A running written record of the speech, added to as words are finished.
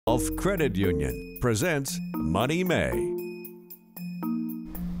Gulf Credit Union presents Money May.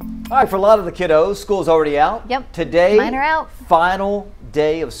 All right, for a lot of the kiddos, school's already out. Yep. Today, Mine are out. Final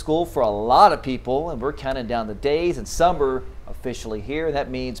day of school for a lot of people, and we're counting down the days, and summer officially here.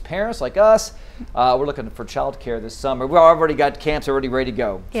 That means parents like us, we're looking for childcare this summer. We've already got camps already ready to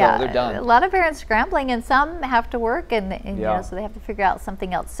go, so they're done. A lot of parents scrambling, and some have to work, and you know, so they have to figure out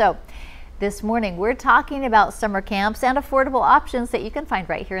something else. So this morning, we're talking about summer camps and affordable options that you can find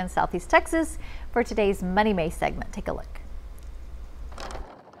right here in Southeast Texas for today's Money May segment. Take a look.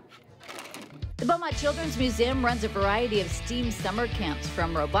 The Beaumont Children's Museum runs a variety of STEAM summer camps,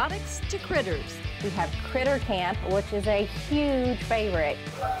 from robotics to critters. We have Critter Camp, which is a huge favorite.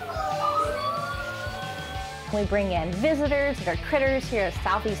 We bring in visitors that are critters here in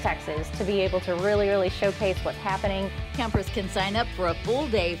Southeast Texas to be able to really showcase what's happening. Campers can sign up for a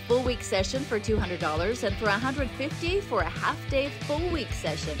full-day, full-week session for $200 and for $150 for a half-day, full-week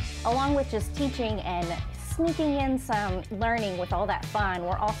session. Along with just teaching and sneaking in some learning with all that fun,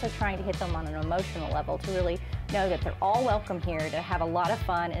 we're also trying to hit them on an emotional level to really know that they're all welcome here to have a lot of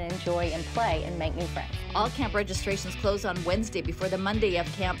fun and enjoy and play and make new friends. All camp registrations close on Wednesday before the Monday of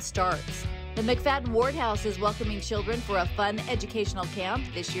camp starts. The McFadden Ward House is welcoming children for a fun educational camp.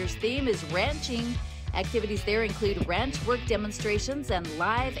 This year's theme is ranching. Activities there include ranch work demonstrations and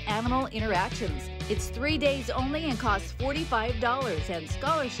live animal interactions. It's 3 days only and costs $45, and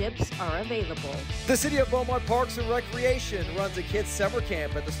scholarships are available. The City of Beaumont Parks and Recreation runs a kids summer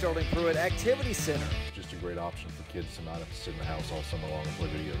camp at the Sterling Pruitt Activity Center. Just a great option for kids to not have to sit in the house all summer long and play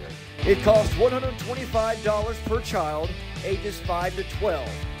video games. It costs $125 per child, ages 5 to 12.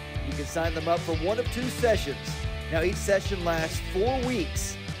 You can sign them up for one of 2 sessions. Now each session lasts 4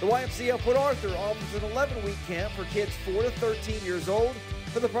 weeks. The YMCA of Port Arthur offers an 11-week camp for kids 4 to 13 years old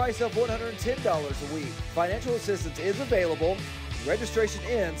for the price of $110 a week. Financial assistance is available. Registration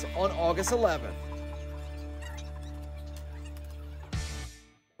ends on August 11th.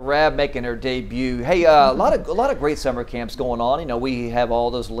 Rab making her debut. Hey, a lot of great summer camps going on. You know, we have all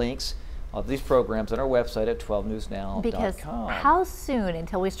those links of these programs on our website at 12newsnow.com. Because how soon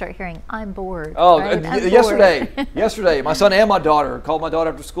until we start hearing, I'm bored? Oh, right? yesterday, my son and my daughter called my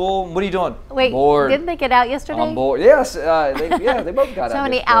daughter after school. What are you doing? Wait, bored. Didn't they get out yesterday? I'm bored. Yes, they both got out. So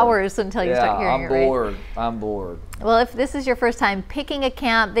many yesterday. hours until you start hearing I'm it, bored. right? I'm bored. Well, if this is your first time picking a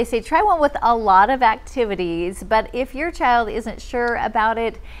camp, they say try one with a lot of activities, but if your child isn't sure about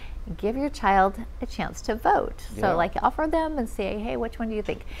it, give your child a chance to vote. So like offer them and say, hey, which one do you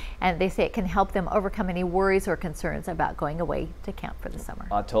think? And they say it can help them overcome any worries or concerns about going away to camp for the summer.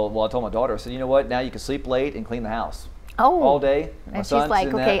 I told my daughter, I said, you know what, now you can sleep late and clean the house. Oh, all day. And she's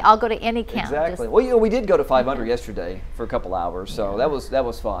like, okay, I'll go to any camp. Exactly. Well, you know, we did go to 500 yesterday for a couple hours, so that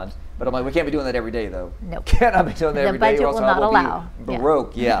was fun. But I'm like, we can't be doing that every day, though. Nope. Cannot be doing that every day. The budget will not allow.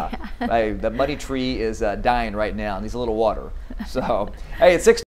 Broke, yeah. Hey, the money tree is dying right now. Needs a little water. So, hey, it's 6.